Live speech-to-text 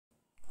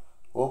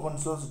Open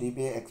source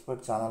DBA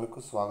expert ఛానల్కు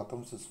స్వాగతం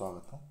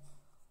సుస్వాగతం.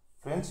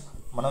 ఫ్రెండ్స్,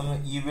 మనం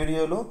ఈ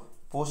వీడియోలో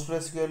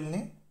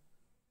PostgreSQLని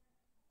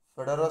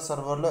ఫెడోరా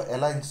సర్వర్లో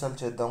ఎలా ఇన్స్టాల్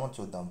చేద్దామో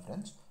చూద్దాం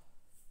ఫ్రెండ్స్.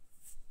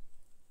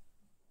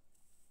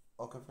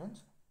 ఓకే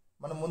ఫ్రెండ్స్,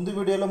 మన ముందు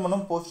వీడియోలో మనం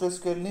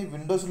PostgreSQLని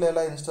విండోస్లో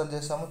ఎలా ఇన్స్టాల్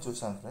చేసామో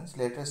చూసాం ఫ్రెండ్స్.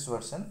 Latest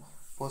version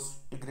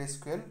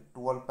PostgreSQL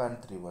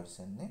 12.3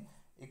 వర్షన్ని.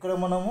 ఇక్కడ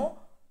మనము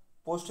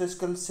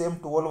PostgreSQL సేమ్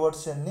 12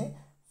 వర్షన్ని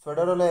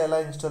ఫెడోరాలో ఎలా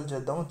ఇన్స్టాల్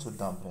చేద్దామో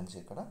చూద్దాం ఫ్రెండ్స్.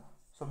 ఇక్కడ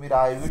సో మీరు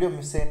ఆ వీడియో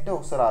మిస్ అయింటే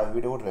ఒకసారి ఆ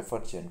వీడియో కూడా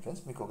రెఫర్ చేయండి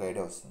ఫ్రెండ్స్, మీకు ఒక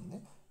ఐడియా వస్తుంది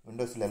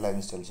విండోస్లో ఎలా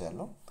ఇన్స్టాల్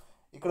చేయాలో.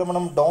 ఇక్కడ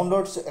మనం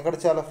డౌన్లోడ్స్ ఎక్కడ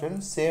చేయాలో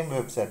ఫ్రెండ్స్, సేమ్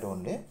వెబ్సైట్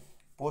ఉంది,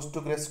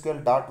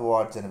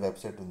 postgresql.org అనే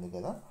వెబ్సైట్ ఉంది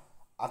కదా,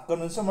 అక్కడ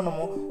నుంచి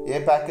మనము ఏ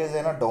ప్యాకేజ్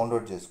అయినా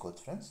డౌన్లోడ్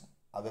చేసుకోవచ్చు ఫ్రెండ్స్.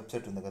 ఆ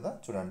వెబ్సైట్ ఉంది కదా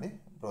చూడండి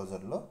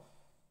బ్రౌజర్లో,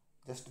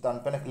 జస్ట్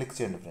దానిపైన క్లిక్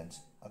చేయండి ఫ్రెండ్స్.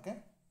 ఓకే,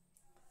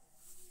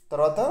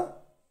 తర్వాత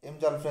ఏం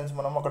చేయాలి ఫ్రెండ్స్,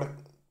 మనం అక్కడ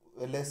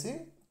వెళ్ళేసి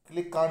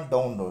క్లిక్ ఆన్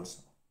డౌన్లోడ్స్,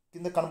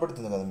 కింద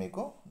కనబడుతుంది కదా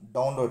మీకు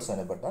డౌన్లోడ్స్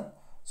అనే బటన్.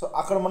 సో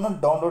అక్కడ మనం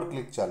డౌన్లోడ్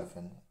క్లిక్ చేయాలి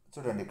ఫ్రెండ్స్.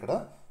 చూడండి ఇక్కడ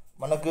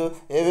మనకు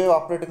ఏవేవి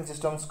ఆపరేటింగ్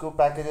సిస్టమ్స్కు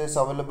ప్యాకేజెస్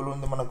అవైలబుల్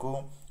ఉంది. మనకు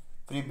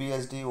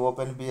FreeBSD,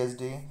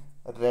 OpenBSD,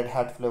 red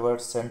hat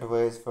flavours,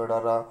 CentOS,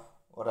 Fedora,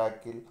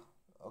 Oracle,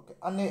 okay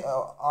అన్ని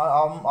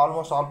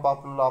almost all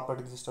popular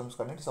operating systems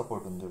అన్నిటి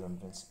సపోర్ట్ ఉంది చూడండి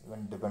friends.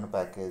 Even depend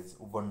package,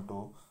 Ubuntu,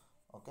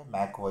 okay,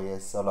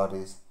 macOS,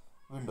 Solaris,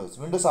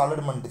 Windows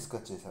already మనం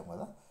డిస్కస్ చేసాం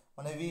కదా.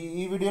 మనం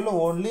ఈ వీడియోలో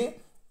ఓన్లీ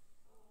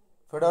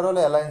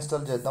ఫెడోరాలో ఎలా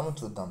ఇన్స్టాల్ చేద్దామో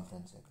చూద్దాం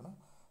ఫ్రెండ్స్. ఇక్కడ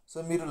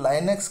సో మీరు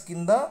లైనక్స్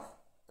కింద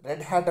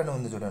రెడ్ హ్యాట్ అని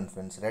ఉంది చూడండి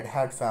friends, red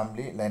hat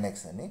family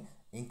Linux అని,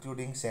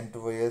 including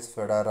CentOS,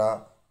 Fedora,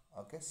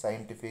 okay,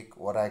 scientific,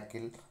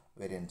 Oracle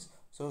variants.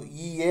 So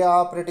ఈ ఏ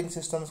ఆపరేటింగ్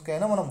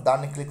సిస్టమ్స్కైనా మనం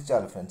దాన్ని క్లిక్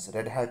చేయాలి ఫ్రెండ్స్.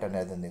 రెడ్ హ్యాట్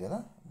అనేది ఉంది కదా,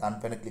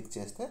 దానిపైన క్లిక్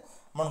చేస్తే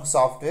మనకు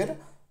సాఫ్ట్వేర్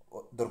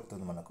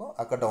దొరుకుతుంది, మనకు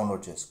అక్కడ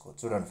డౌన్లోడ్ చేసుకోవచ్చు.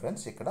 చూడండి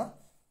ఫ్రెండ్స్, ఇక్కడ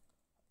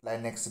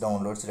Linux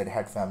downloads red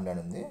hat family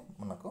అని ఉంది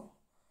మనకు.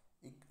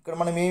 ఇక్కడ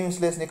మనం ఏం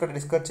ఇన్స్టలేషన్ ఇక్కడ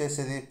డిస్కస్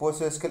చేసేది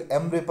PostgreSQL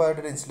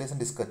రిపాజిటరీ ఇన్స్టలేషన్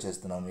డిస్కస్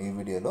చేస్తున్నాము ఈ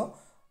వీడియోలో.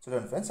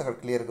 చూడండి ఫ్రెండ్స్, అక్కడ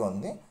క్లియర్గా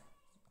ఉంది.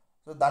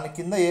 సో దాని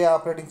కింద ఏ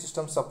ఆపరేటింగ్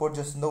సిస్టమ్ సపోర్ట్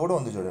చేస్తుందో కూడా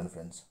ఉంది చూడండి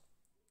friends.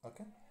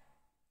 Okay,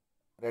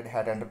 red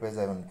hat enterprise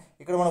అవి ఉంది.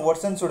 ఇక్కడ మన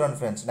వర్షన్ చూడండి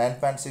ఫ్రెండ్స్,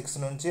 9.6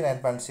 నుంచి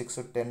 9.6,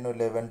 10,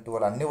 11,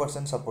 12 అన్ని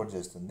వర్షన్ సపోర్ట్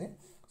చేస్తుంది.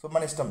 సో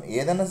మన ఇష్టం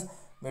ఏదైనా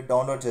మీరు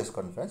డౌన్లోడ్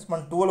చేసుకోండి ఫ్రెండ్స్.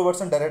 మనం 12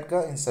 వర్షన్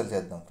డైరెక్ట్గా ఇన్స్టాల్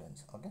చేద్దాం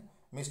ఫ్రెండ్స్. ఓకే,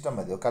 మీ ఇష్టం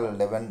అది. ఒకవేళ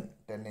 11,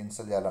 10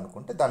 ఇన్స్టాల్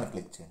చేయాలనుకుంటే దాన్ని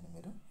క్లిక్ చేయండి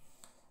మీరు.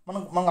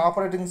 మన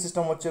ఆపరేటింగ్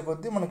సిస్టమ్ వచ్చే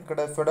కొద్దీ మనకి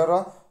ఇక్కడ ఫెడోరా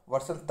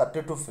వర్షన్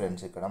 32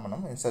 ఫ్రెండ్స్ ఇక్కడ మనం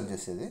ఇన్స్టాల్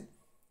చేసేది.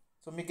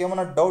 సో మీకు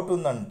ఏమైనా డౌట్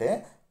ఉందంటే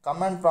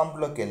కమాండ్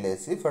ప్రాంప్ట్లోకి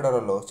వెళ్ళేసి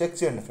ఫెడోరాలో చెక్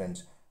చేయండి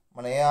ఫ్రెండ్స్,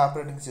 మనం ఏ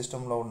ఆపరేటింగ్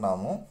సిస్టంలో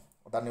ఉన్నామో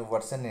దాని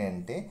వర్షన్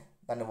ఏంటి,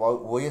 దాని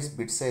OS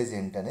బిట్ సైజ్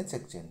ఏంటి అనేది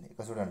చెక్ చేయండి.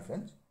 ఇక్కడ చూడండి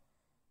ఫ్రెండ్స్,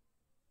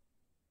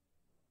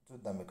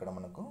 చూద్దాం ఇక్కడ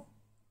మనకు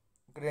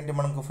ఇక్కడ ఏంటి,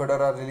 మనకు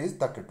Fedora release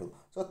 32.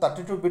 So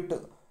 32 bit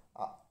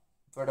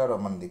Fedora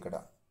మనది ఇక్కడ.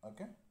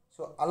 ఓకే,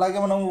 సో అలాగే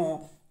మనము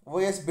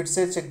OS బిట్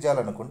సైజ్ చెక్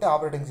చేయాలనుకుంటే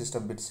ఆపరేటింగ్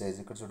సిస్టమ్ బిట్ సైజ్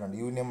ఇక్కడ చూడండి,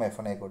 UNIM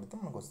కొడితే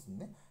మనకు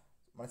వస్తుంది.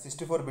 మన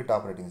 64 బిట్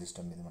ఆపరేటింగ్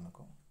సిస్టమ్ ఇది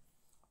మనకు.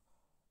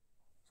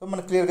 సో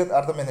మనకు క్లియర్గా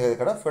అర్థమైంది కదా,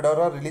 ఇక్కడ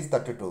Fedora release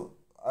 32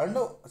 and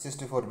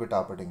 64 bit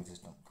operating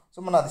system. So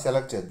మనం అది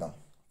సెలెక్ట్ చేద్దాం,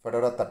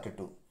 ఫెడోరా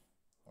 32.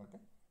 ఓకే,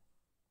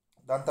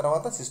 దాని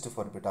తర్వాత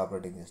 64 బిట్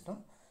ఆపరేటింగ్ సిస్టమ్.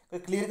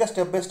 ఇక్కడ క్లియర్గా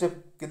స్టెప్ బై స్టెప్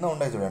కింద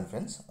ఉన్నాయి చూడండి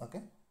ఫ్రెండ్స్.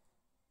 ఓకే,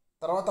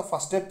 తర్వాత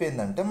ఫస్ట్ స్టెప్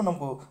ఏంటంటే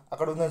మనకు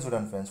అక్కడ ఉందని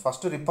చూడండి ఫ్రెండ్స్,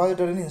 ఫస్ట్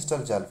రిపాజిటరీని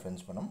ఇన్స్టాల్ చేయాలి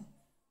ఫ్రెండ్స్ మనం.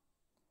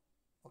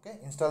 Okay,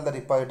 install the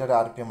repository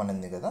RPM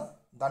అనేది కదా,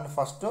 దాన్ని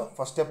ఫస్ట్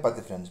స్టెప్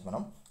అది ఫ్రెండ్స్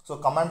మనం. సో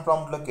కమాండ్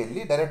ప్రాంప్ట్లోకి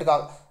వెళ్ళి డైరెక్ట్గా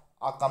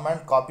ఆ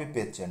కమాండ్ కాపీ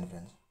పేస్ట్ చేయండి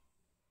ఫ్రెండ్స్.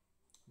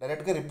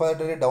 డైరెక్ట్గా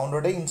రిపాజిటరీ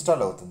డౌన్లోడ్ అయ్యి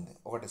ఇన్స్టాల్ అవుతుంది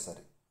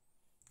ఒకటేసారి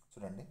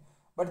చూడండి.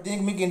 బట్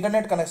దీనికి మీకు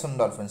ఇంటర్నెట్ కనెక్షన్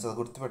ఉండాలి ఫ్రెండ్స్, అది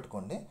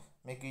గుర్తుపెట్టుకోండి.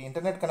 మీకు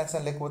ఇంటర్నెట్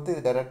కనెక్షన్ లేకపోతే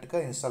ఇది డైరెక్ట్గా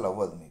ఇన్స్టాల్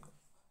అవ్వదు మీకు.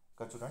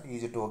 ఇక్కడ చూడండి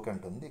ఈజీ టు ఓకే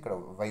ఉంటుంది, ఇక్కడ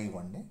Y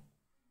ఇవ్వండి,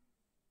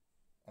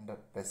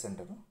 ప్రెస్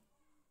ఎంటర్.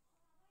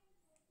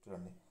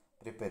 చూడండి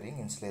ప్రిపేరింగ్,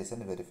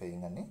 ఇన్స్టలేషన్,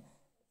 వెరిఫైయింగ్ అని,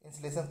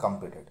 ఇన్స్టలేషన్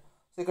కంప్లీటెడ్.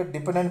 సో ఇక్కడ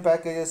డిపెండెంట్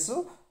ప్యాకేజెస్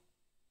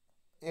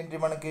ఏంటి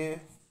మనకి,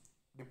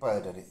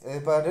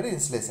 రిపాజిటరీ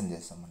ఇన్స్టలేషన్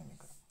చేస్తాం మనం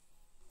ఇక్కడ.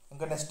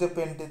 ఇంకా నెక్స్ట్ స్టెప్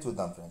ఏంటి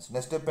చూద్దాం ఫ్రెండ్స్.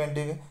 నెక్స్ట్ స్టెప్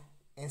ఏంటి,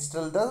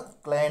 install the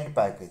client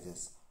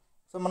packages.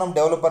 So మనం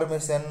developer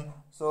machine,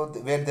 so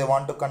where they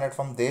want to connect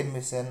from there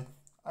machine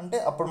అంటే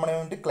అప్పుడు మనం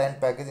ఏంటి క్లయింట్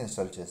ప్యాకేజ్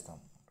ఇన్స్టాల్ చేస్తాం.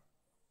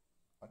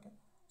 ఓకే,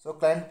 సో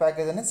క్లయింట్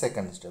ప్యాకేజ్ అనేది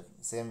second step.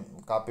 Same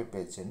copy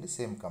paste చేయండి,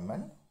 same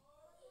command.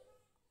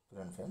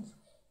 చూడండి ఫ్రెండ్స్,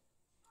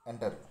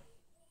 ఎంటర్.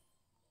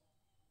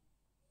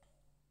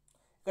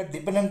 ఇక్కడ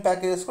డిపెండెంట్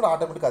ప్యాకేజెస్ కూడా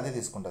ఆటోమేటిక్గా అదే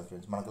తీసుకుంటుంది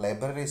ఫ్రెండ్స్. మనకు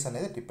లైబ్రరీస్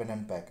అనేది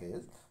డిపెండెంట్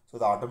ప్యాకేజెస్, సో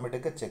అది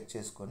ఆటోమేటిక్గా చెక్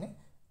చేసుకొని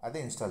అదే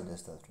ఇన్స్టాల్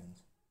చేస్తుంది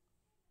ఫ్రెండ్స్.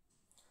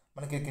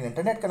 మనకి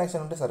ఇంటర్నెట్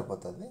కనెక్షన్ ఉంటే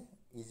సరిపోతుంది,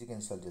 ఈజీగా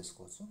ఇన్స్టాల్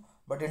చేసుకోవచ్చు.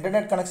 బట్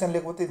ఇంటర్నెట్ కనెక్షన్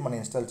లేకపోతే ఇది మనం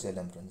ఇన్స్టాల్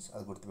చేయలేం ఫ్రెండ్స్,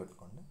 అది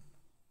గుర్తుపెట్టుకోండి.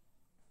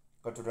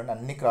 ఇక్కడ చూడండి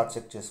అన్ని క్రాస్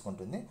చెక్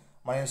చేసుకుంటుంది.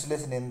 మన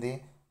ఇన్స్టలేషన్ ఏంది,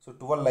 సో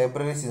 12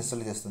 లైబ్రరీస్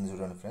ఇన్స్టాల్ చేస్తుంది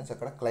చూడండి ఫ్రెండ్స్.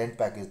 అక్కడ క్లయింట్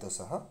ప్యాకేజ్తో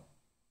సహా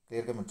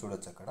క్లియర్గా మీరు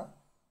చూడొచ్చు. అక్కడ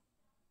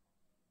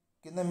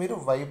కింద మీరు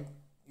వైప్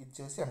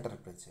ఇచ్చేసి ఎంటర్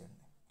ప్రెస్ చేయండి.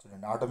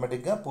 చూడండి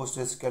ఆటోమేటిక్గా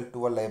PostgreSQL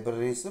 12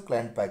 లైబ్రరీస్,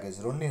 క్లయింట్ ప్యాకేజ్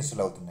రెండు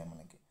ఇన్స్టాల్ అవుతున్నాయి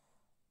మనకి.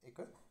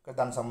 ఇక్కడ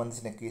దానికి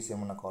సంబంధించిన కీస్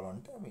ఏమన్నా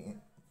కావాలంటే అవి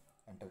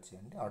ఎంటర్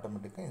చేయండి,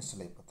 ఆటోమేటిక్గా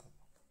ఇన్స్టాల్ అయిపోతుంది.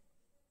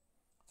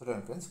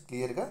 చూడండి ఫ్రెండ్స్,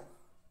 క్లియర్గా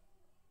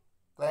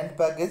క్లయింట్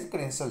ప్యాకేజ్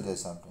ఇక్కడ ఇన్స్టాల్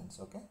చేసాం friends.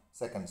 Okay,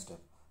 second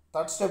step.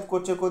 Third స్టెప్కి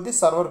వచ్చే కొద్దీ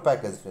సర్వర్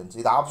ప్యాకేజ్ ఫ్రెండ్స్.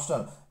 ఇది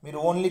ఆప్షనల్, మీరు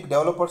ఓన్లీ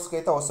డెవలపర్స్కి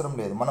అయితే అవసరం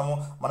లేదు.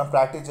 మనం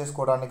ప్రాక్టీస్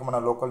చేసుకోవడానికి మన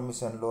లోకల్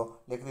మిషన్లో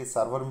లేకపోతే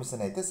సర్వర్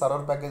మిషన్ అయితే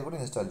సర్వర్ ప్యాకేజ్ కూడా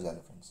ఇన్స్టాల్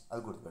చేయాలి ఫ్రెండ్స్,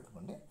 అది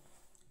గుర్తుపెట్టుకోండి.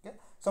 ఓకే,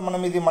 సో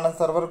మనం ఇది మన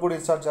సర్వర్ కూడా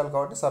ఇన్స్టాల్ చేయాలి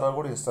కాబట్టి సర్వర్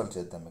కూడా ఇన్స్టాల్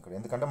చేద్దాం ఇక్కడ,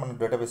 ఎందుకంటే మనం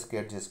డేటాబేస్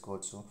క్రియేట్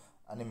చేసుకోవచ్చు,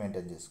 అన్ని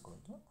మెయింటైన్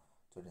చేసుకోవచ్చు.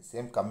 చూడండి,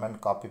 సేమ్ కమాండ్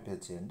కాపీ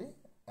పేస్ట్ చేయండి,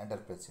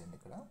 ఎంటర్ ప్రెస్ చేయండి.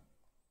 ఇక్కడ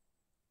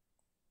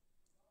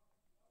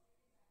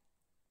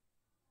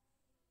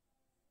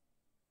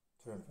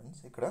చూడండి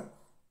ఫ్రెండ్స్, ఇక్కడ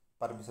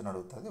పర్మిషన్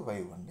అడుగుతుంది, వై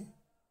ఇవ్వండి,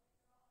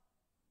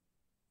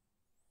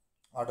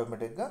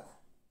 ఆటోమేటిక్గా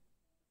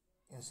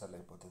ఇన్స్టాల్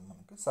అయిపోతుంది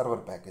మనకి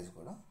సర్వర్ ప్యాకేజ్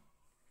కూడా.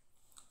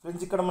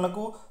 ఫ్రెండ్స్, ఇక్కడ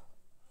మనకు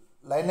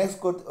లైనక్స్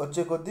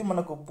వచ్చే కొద్దీ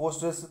మనకు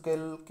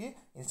పోస్ట్గ్రెస్క్యూఎల్కి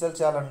ఇన్స్టాల్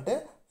చేయాలంటే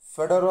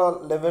ఫెడోరా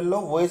లెవెల్లో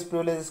ఓఎస్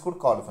ప్రివిలేజెస్ కూడా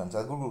కావాలి ఫ్రెండ్స్,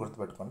 అది కూడా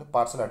గుర్తుపెట్టుకోండి.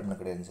 పార్సల్ అడ్మిన్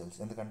క్రెడెన్షియల్స్,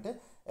 ఎందుకంటే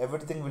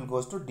everything will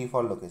goes to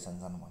default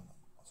locations అనమాట.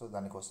 సో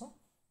దానికోసం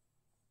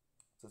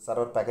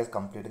సర్వర్ ప్యాకేజ్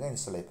కంప్లీట్గా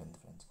ఇన్స్టాల్ అయిపోయింది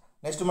ఫ్రెండ్స్.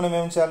 నెక్స్ట్ మనం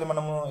ఏం చేయాలి,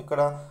 మనము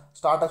ఇక్కడ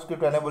స్టార్టప్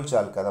స్క్రిప్ట్ ఎనేబుల్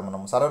చేయాలి కదా.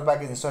 మనం సర్వర్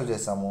ప్యాకేజ్ ఇన్స్టాల్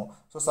చేసాము,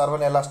 సో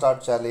సర్వర్ని ఎలా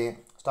స్టార్ట్ చేయాలి,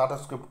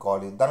 స్టార్టప్ స్క్రిప్ట్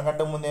కావాలి.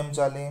 దానికంటే ముందు ఏం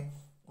చేయాలి,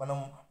 మనం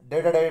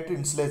డేటా డైరెక్టరీ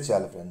ఇన్స్టలేట్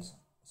చేయాలి ఫ్రెండ్స్.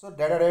 సో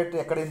డేటా డైరెక్టరీ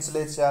ఎక్కడ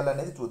ఇన్స్టలేట్ చేయాలి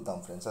అనేది చూద్దాం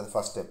ఫ్రెండ్స్, అది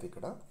ఫస్ట్ స్టెప్.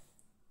 ఇక్కడ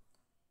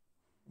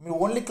మీరు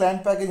ఓన్లీ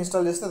క్లయింట్ ప్యాకేజ్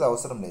ఇన్స్టాల్ చేస్తే అది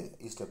అవసరం లేదు,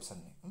 ఈ స్టెప్స్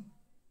అన్నీ.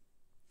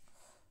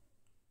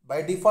 బై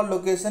డిఫాల్ట్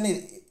లొకేషన్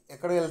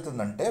ఎక్కడికి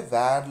వెళ్తుందంటే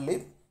వ్యాడ్లీ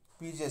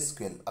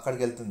PostgreSQL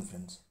అక్కడికి వెళ్తుంది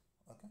ఫ్రెండ్స్.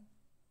 ఓకే,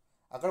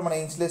 అక్కడ మన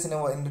ఇన్స్టలేషన్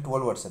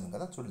 12 వర్షన్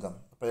కదా, చూద్దాం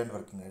ప్రజెంట్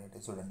వర్కింగ్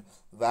డైరెక్టరీ. చూడండి,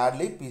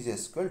 వ్యాడ్లీ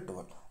PostgreSQL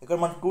 12. ఇక్కడ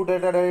మనకు 2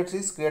 డేటా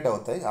డైరెక్టరీస్ క్రియేట్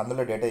అవుతాయి,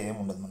 అందులో డేటా ఏమి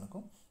ఉండదు మనకు,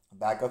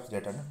 బ్యాకప్స్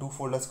డేటా అంటే 2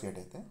 ఫోల్డర్స్ క్రియేట్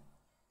అవుతాయి.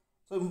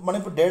 సో మనం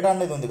ఇప్పుడు డేటా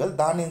అనేది ఉంది కదా,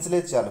 దాన్ని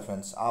ఇన్స్టలేట్ చేయాలి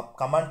ఫ్రెండ్స్. ఆ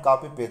కమాండ్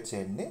కాపీ పేస్ట్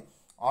చేయండి,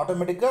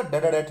 ఆటోమేటిక్గా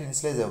డేటా డైరెక్టరీ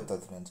ఇన్స్టలేజ్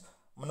అవుతుంది ఫ్రెండ్స్.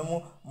 మనము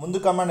ముందు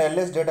కమాండ్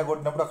ls డేటా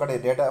కొట్టినప్పుడు అక్కడ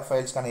డేటా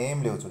ఫైల్స్ కానీ ఏం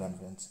లేవు చూడండి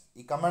ఫ్రెండ్స్.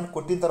 ఈ కమాండ్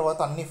కొట్టిన తర్వాత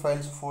అన్ని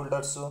ఫైల్స్,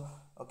 ఫోల్డర్స్,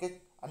 ఓకే,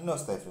 అన్నీ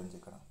వస్తాయి ఫ్రెండ్స్.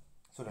 ఇక్కడ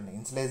చూడండి,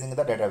 ఇన్స్టలేజింగ్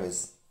ద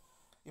డేటాబేస్.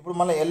 ఇప్పుడు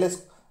మళ్ళీ ls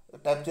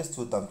టైప్ చేసి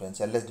చూద్దాం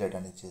ఫ్రెండ్స్, ls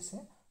డేటాని ఇచ్చేసి.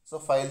 సో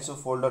ఫైల్స్,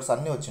 ఫోల్డర్స్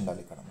అన్నీ వచ్చి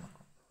ఉండాలి ఇక్కడ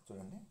మనకు.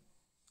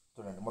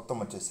 చూడండి మొత్తం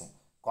వచ్చేసాయి,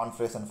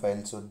 configuration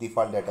files,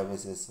 default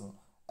databases,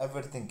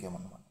 everything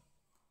ఏమన్నమాట.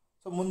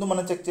 So ముందు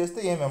మనం చెక్ చేస్తే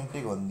ఏం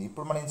ఎంటీగా ఉంది.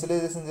 ఇప్పుడు మనం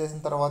ఇన్స్టలేషన్ చేసిన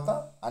తర్వాత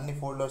అన్ని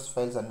ఫోల్డర్స్,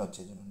 ఫైల్స్ అన్నీ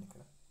వచ్చేది చూడండి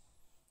ఇక్కడ,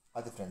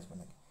 అది ఫ్రెండ్స్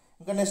మనకి.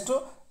 ఇంకా నెక్స్ట్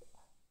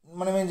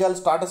మనం ఏం చేయాలి,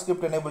 స్టార్టర్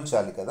స్క్రిప్ట్ ఎనేబుల్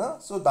చేయాలి కదా.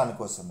 సో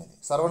దానికోసం ఇది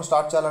సర్వర్ని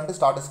స్టార్ట్ చేయాలంటే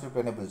స్టార్టర్ స్క్రిప్ట్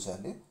ఎనేబుల్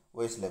చేయాలి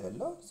ఓఎస్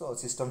లెవెల్లో. సో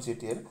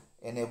systemctl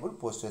ఎనేబుల్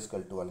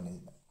PostgreSQL 12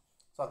 అనేది.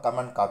 సో ఆ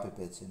కమాండ్ కాపీ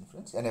పేస్ట్ చేయండి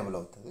ఫ్రెండ్స్, ఎనేబుల్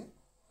అవుతుంది.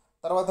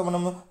 తర్వాత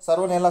మనం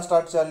సర్వర్ని ఎలా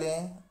స్టార్ట్ చేయాలి,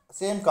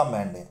 సేమ్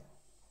కమాండే,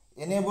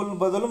 ఎనేబుల్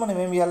బదులు మనం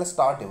ఏం చేయాలి,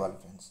 స్టార్ట్ ఇవ్వాలి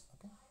ఫ్రెండ్స్.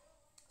 ఓకే,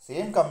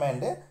 సేమ్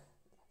కమాండే,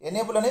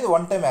 ఎనేబుల్ అనేది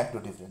వన్ టైం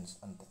యాక్టివిటీ ఫ్రెండ్స్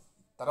అంతే.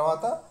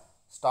 తర్వాత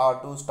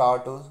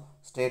స్టార్ట్,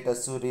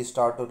 స్టేటస్,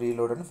 రీస్టార్ట్,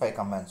 రీలోడ్ అని 5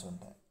 కమాండ్స్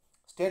ఉంటాయి.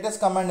 స్టేటస్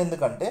కమాండ్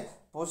ఎందుకంటే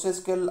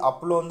PostgreSQL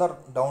అప్లో ఉందా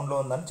డౌన్లో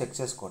ఉందా అని చెక్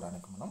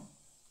చేసుకోవడానికి. మనం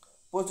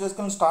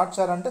PostgreSQL స్టార్ట్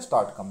చేయాలంటే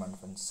start command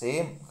friends,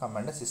 same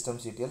command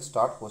systemctl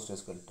start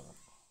PostgreSQL 12.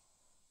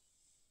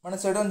 మనం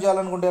షట్ డౌన్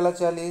చేయాలనుకుంటే ఎలా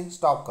చేయాలి,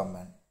 స్టాప్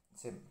కమాండ్,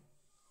 సేమ్.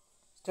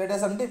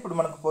 స్టేటస్ అంటే ఇప్పుడు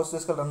మనకు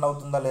PostgreSQL రన్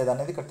అవుతుందా లేదా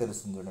అనేది ఇక్కడ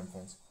తెలుస్తుంది చూడండి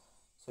ఫ్రెండ్స్.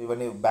 సో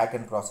ఇవన్నీ బ్యాక్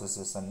ఎండ్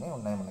ప్రాసెసెస్ అన్నీ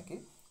ఉన్నాయి మనకి.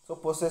 సో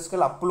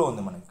PostgreSQL అప్లో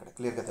ఉంది మనకి ఇక్కడ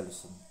క్లియర్గా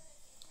తెలుస్తుంది.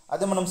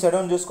 అదే మనం షట్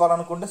డౌన్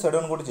చేసుకోవాలనుకుంటే షట్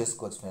డౌన్ కూడా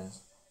చేసుకోవచ్చు friends,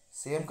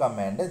 same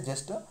command,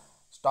 just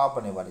stop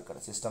అనేవారు ఇక్కడ,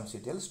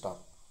 systemctl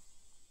స్టాప్.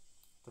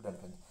 చూడండి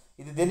ఫ్రెండ్స్,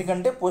 ఇది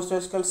దేనికంటే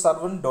PostgreSQL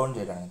సర్వర్ని డౌన్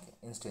చేయడానికి,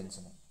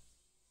 ఇన్స్టెన్స్ని.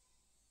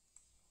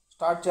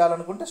 స్టార్ట్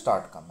చేయాలనుకుంటే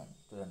స్టార్ట్ కమాండ్.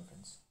 చూడండి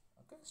ఫ్రెండ్స్,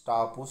 ఓకే,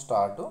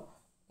 స్టార్ట్.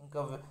 ఇంకా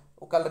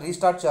ఒకవేళ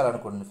రీస్టార్ట్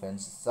చేయాలనుకోండి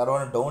ఫ్రెండ్స్,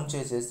 సర్వర్ని డౌన్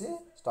చేసేసి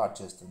స్టార్ట్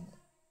చేస్తుంది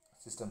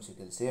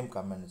systemctl, సేమ్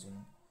కమాండ్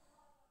చూడండి.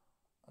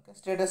 ఓకే,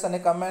 స్టేటస్ అనే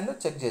కమాండ్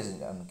చెక్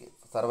చేసేదానికి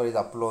సర్వర్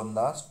ఇది అప్లో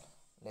ఉందా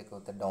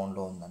లేకపోతే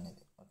డౌన్లో ఉందా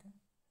అనేది. ఓకే,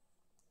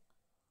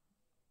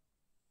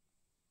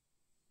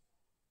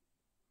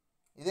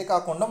 ఇదే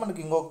కాకుండా మనకి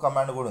ఇంకొక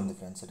కమాండ్ కూడా ఉంది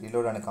ఫ్రెండ్స్,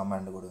 రీలోడ్ అనే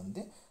కమాండ్ కూడా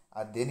ఉంది.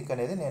 అది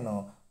దేనికనేది నేను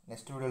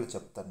నెక్స్ట్ వీడియోలో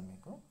చెప్తాను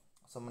మీకు.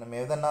 సో మనం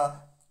ఏదైనా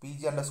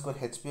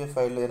pg_hpa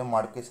ఫైల్లో ఏదైనా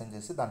మాడిఫికేషన్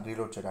చేసి దాన్ని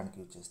రీలోడ్ చేయడానికి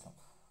యూజ్ చేస్తాం.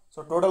 సో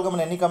టోటల్గా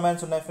మన ఎన్ని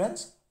కమాండ్స్ ఉన్నాయి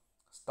friends,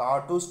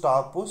 start,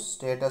 stop,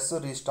 status,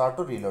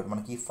 restart, reload.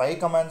 మనకి ఈ 5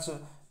 commands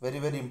very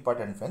very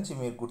important friends, ఇవి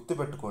మీరు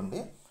గుర్తుపెట్టుకోండి.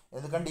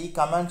 ఎందుకంటే ఈ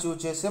కమాండ్స్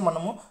యూజ్ చేసే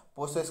మనము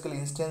PostgreSQL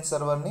ఇన్స్టెన్స్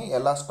సర్వర్ని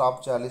ఎలా స్టాప్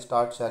చేయాలి,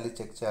 స్టార్ట్ చేయాలి,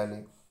 చెక్ చేయాలి,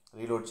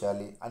 రీలోడ్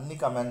చేయాలి, అన్ని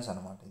కమాండ్స్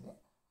అనమాట ఇది.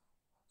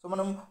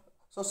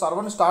 సో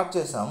సర్వర్ని స్టార్ట్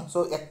చేసాం. సో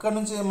ఎక్కడి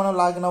నుంచి మనం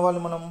లాగిన్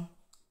అవ్వాలి మనం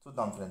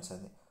చూద్దాం ఫ్రెండ్స్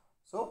అది.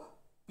 సో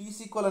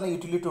PSQL అనే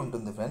యూటిలిటీ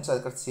ఉంటుంది ఫ్రెండ్స్, అది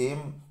ఇక్కడ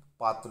సేమ్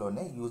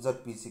పాత్లోనే యూజర్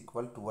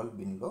PSQL 12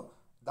 బిన్లో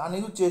దాన్ని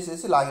యూజ్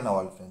చేసేసి లాగిన్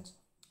అవ్వాలి friends.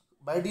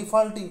 By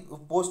default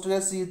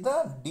Postgres is the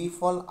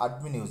default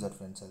admin user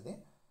friends అది.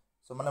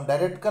 సో మనం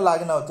డైరెక్ట్గా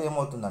లాగిన్ అవుతే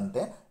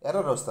ఏమవుతుందంటే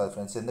ఎర్రర్ వస్తుంది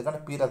ఫ్రెండ్స్, ఎందుకంటే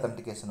పీర్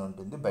అథెంటికేషన్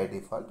ఉంటుంది బై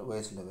డిఫాల్ట్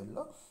ఓఎస్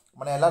లెవెల్లో.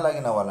 మనం ఎలా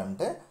లాగిన్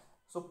అవ్వాలంటే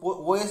so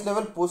OS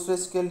level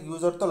PostgreSQL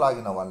యూజర్తో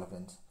login అవ్వాలి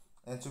ఫ్రెండ్స్.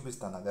 నేను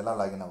చూపిస్తాను అది ఎలా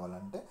లాగిన్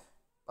అవ్వాలంటే,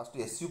 ఫస్ట్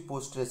SU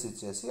పోస్ట్గ్రెస్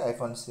ఇచ్చేసి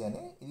 -c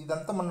అని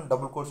ఇదంతా మనం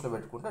డబుల్ కోట్స్లో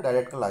పెట్టుకుంటే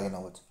డైరెక్ట్గా లాగిన్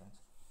అవ్వచ్చు ఫ్రెండ్స్.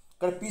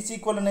 ఇక్కడ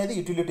PSQL అనేది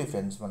యూటిలిటీ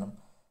ఫ్రెండ్స్. మనం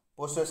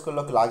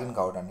PostgreSQLలోకి లాగిన్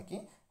కావడానికి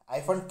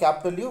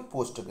 -U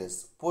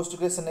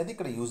పోస్ట్గ్రెస్ అనేది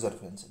ఇక్కడ user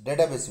friends,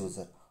 database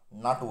user,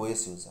 not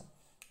OS user.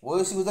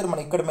 OS user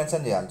మనం ఇక్కడ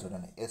మెన్షన్ చేయాలి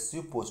చూడండి,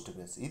 SU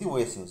పోస్ట్గ్రెస్, ఇది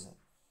ఓఎస్ యూజర్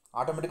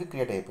ఆటోమేటిక్గా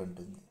క్రియేట్ అయిపోయి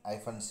ఉంటుంది.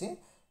 -c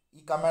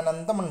ఈ కమాండ్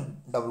అంతా మనం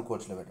డబుల్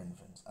కోట్స్లో పెట్టండి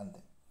ఫ్రెండ్స్, అంతే.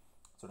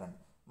 చూడండి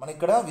మనం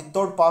ఇక్కడ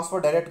వితౌట్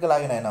పాస్వర్డ్ డైరెక్ట్గా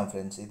లాగిన్ అయినాం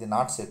ఫ్రెండ్స్. ఇది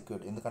నాట్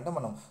సెక్యూర్డ్, ఎందుకంటే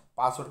మనం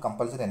పాస్వర్డ్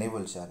కంపల్సరీ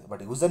ఎనేబుల్ చేయాలి.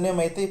 బట్ యూజర్ నేమ్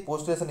అయితే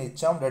పోస్ట్గ్రెస్ అని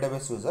ఇచ్చాం,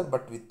 database user,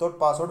 but without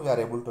password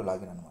we are able to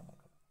login అనమాట.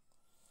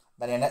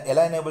 దాన్ని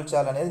ఎలా ఎనేబుల్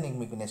చేయాలనేది నేను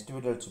మీకు నెక్స్ట్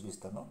వీడియోలో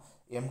చూపిస్తాను.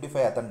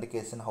 MD5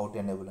 authentication how to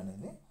enable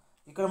అనేది.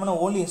 ఇక్కడ మనం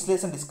ఓన్లీ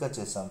ఇన్స్టలేషన్ డిస్కస్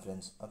చేస్తాం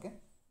ఫ్రెండ్స్. ఓకే,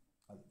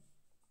 అది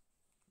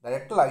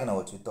డైరెక్ట్ లాగిన్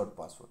అవ్వచ్చు వితౌట్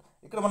పాస్వర్డ్.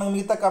 ఇక్కడ మనం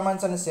మిగతా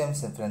కమాండ్స్ అన్ని సేమ్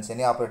ఫ్రెండ్స్,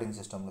 ఎనీ ఆపరేటింగ్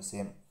సిస్టంలో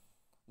సేమ్.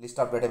 లిస్ట్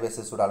ఆఫ్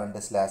డేటాబేసెస్ చూడాలంటే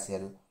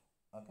 /l.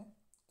 Okay,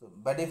 so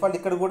by default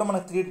ఇక్కడ కూడా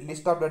మనకు 3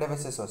 లిస్ట్ ఆఫ్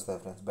డేటాబేసెస్ వస్తాయి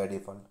friends by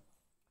default.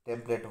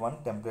 Template 1,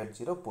 template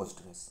 0,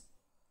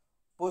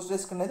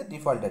 Postgres అనేది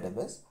డిఫాల్ట్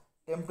డేటాబేస్.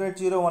 టెంప్లెట్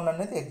 01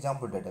 అనేది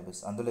ఎగ్జాంపుల్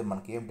డేటాబేస్. అందులో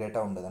మనకి ఏం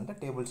డేటా ఉండదు, అంటే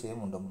టేబుల్స్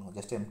ఏమి ఉండవు,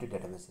 జస్ట్ ఎంటీ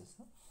డేటాబేసెస్.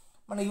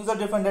 మన యూజర్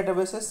డిఫరెంట్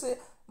డేటాబేసెస్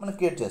మనం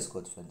క్రియేట్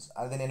చేసుకోవచ్చు ఫ్రెండ్స్.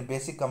 అది నేను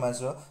బేసిక్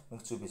కమాండ్స్లో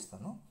మీకు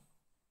చూపిస్తాను.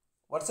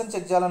 వర్షన్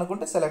చెక్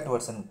చేయాలనుకుంటే సెలెక్ట్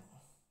వర్షన్,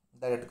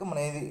 డైరెక్ట్గా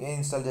మనం ఏది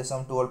ఇన్స్టాల్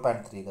చేస్తాం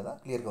 12.3 కదా,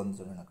 క్లియర్గా ఉంది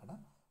చూడండి అక్కడ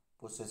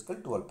PostgreSQL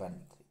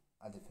 12.3,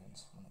 అది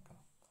ఫ్రెండ్స్. మన ఇక్కడ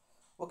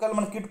ఒకవేళ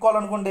మనం కిట్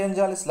కావాలనుకుంటే ఏం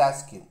చేయాలి,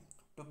 /q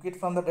to kit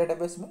from the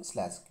database means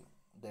 /q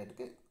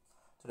డైరెక్ట్గా.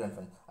 చూడండి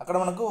ఫ్రెండ్స్ అక్కడ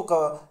మనకు ఒక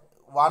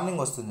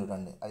వార్నింగ్ వస్తుంది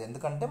చూడండి, అది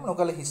ఎందుకంటే మనం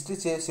ఒకవేళ హిస్టరీ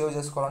సేవ్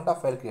చేసుకోవాలంటే ఆ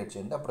ఫైల్ క్రియేట్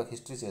చేయండి, అప్పుడు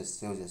హిస్టరీ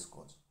సేవ్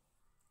చేసుకోవచ్చు.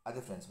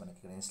 అది ఫ్రెండ్స్ మనకి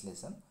ఇక్కడ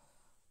ఇన్స్టలేషన్.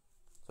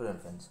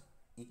 చూడండి ఫ్రెండ్స్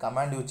ఈ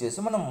కమాండ్ యూజ్ చేసి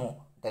మనము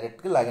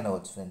డైరెక్ట్గా లాగిన్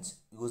అవ్వచ్చు friends.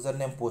 User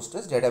name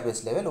Postgres,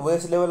 database level,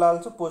 OS level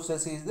also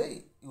Postgres is the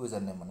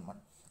user name అనమాట.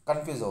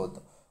 కన్ఫ్యూజ్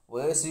అవ్వద్దు,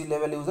 OS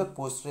level user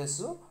Postgres,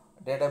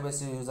 database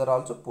user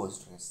also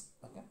Postgres.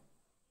 Okay,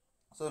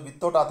 so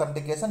without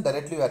authentication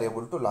directly we are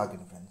able to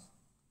login friends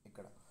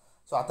ఇక్కడ.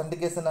 So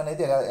authentication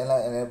అనేది ఎలా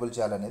enable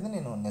చేయాలనేది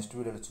నేను next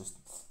వీడియోలో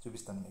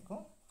చూపిస్తాను మీకు.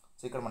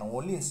 సో ఇక్కడ మనం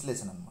ఓన్లీ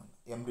ఇన్స్టలేషన్ అనమాట,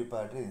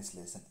 repository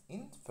installation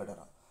in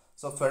Fedora.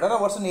 So Fedora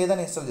version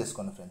ఏదైనా ఇన్స్టాల్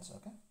చేసుకోండి ఫ్రెండ్స్.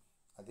 ఓకే,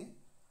 అది.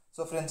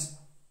 సో ఫ్రెండ్స్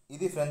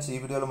ఇది ఫ్రెండ్స్ ఈ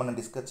వీడియోలో మనం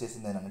డిస్కస్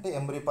చేసింది ఏంటంటే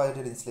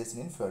రిపాజిటరీ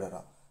ఇన్స్టలేషన్ ఇన్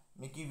ఫెడోరా.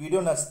 మీకు ఈ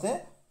వీడియో నచ్చితే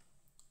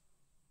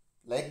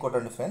లైక్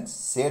కొట్టండి ఫ్రెండ్స్,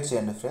 షేర్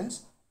చేయండి ఫ్రెండ్స్.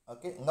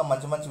 ఓకే, ఇంకా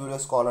మంచి మంచి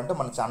వీడియోస్ కావాలంటే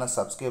మన ఛానల్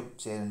సబ్స్క్రైబ్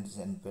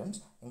చేయండి ఫ్రెండ్స్.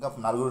 ఇంకా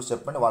నలుగురు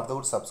చెప్పండి, వాళ్ళతో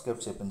కూడా సబ్స్క్రైబ్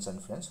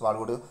చేయించండి ఫ్రెండ్స్,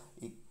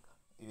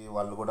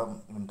 వాళ్ళు కూడా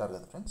వింటారు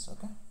కదా ఫ్రెండ్స్.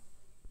 ఓకే.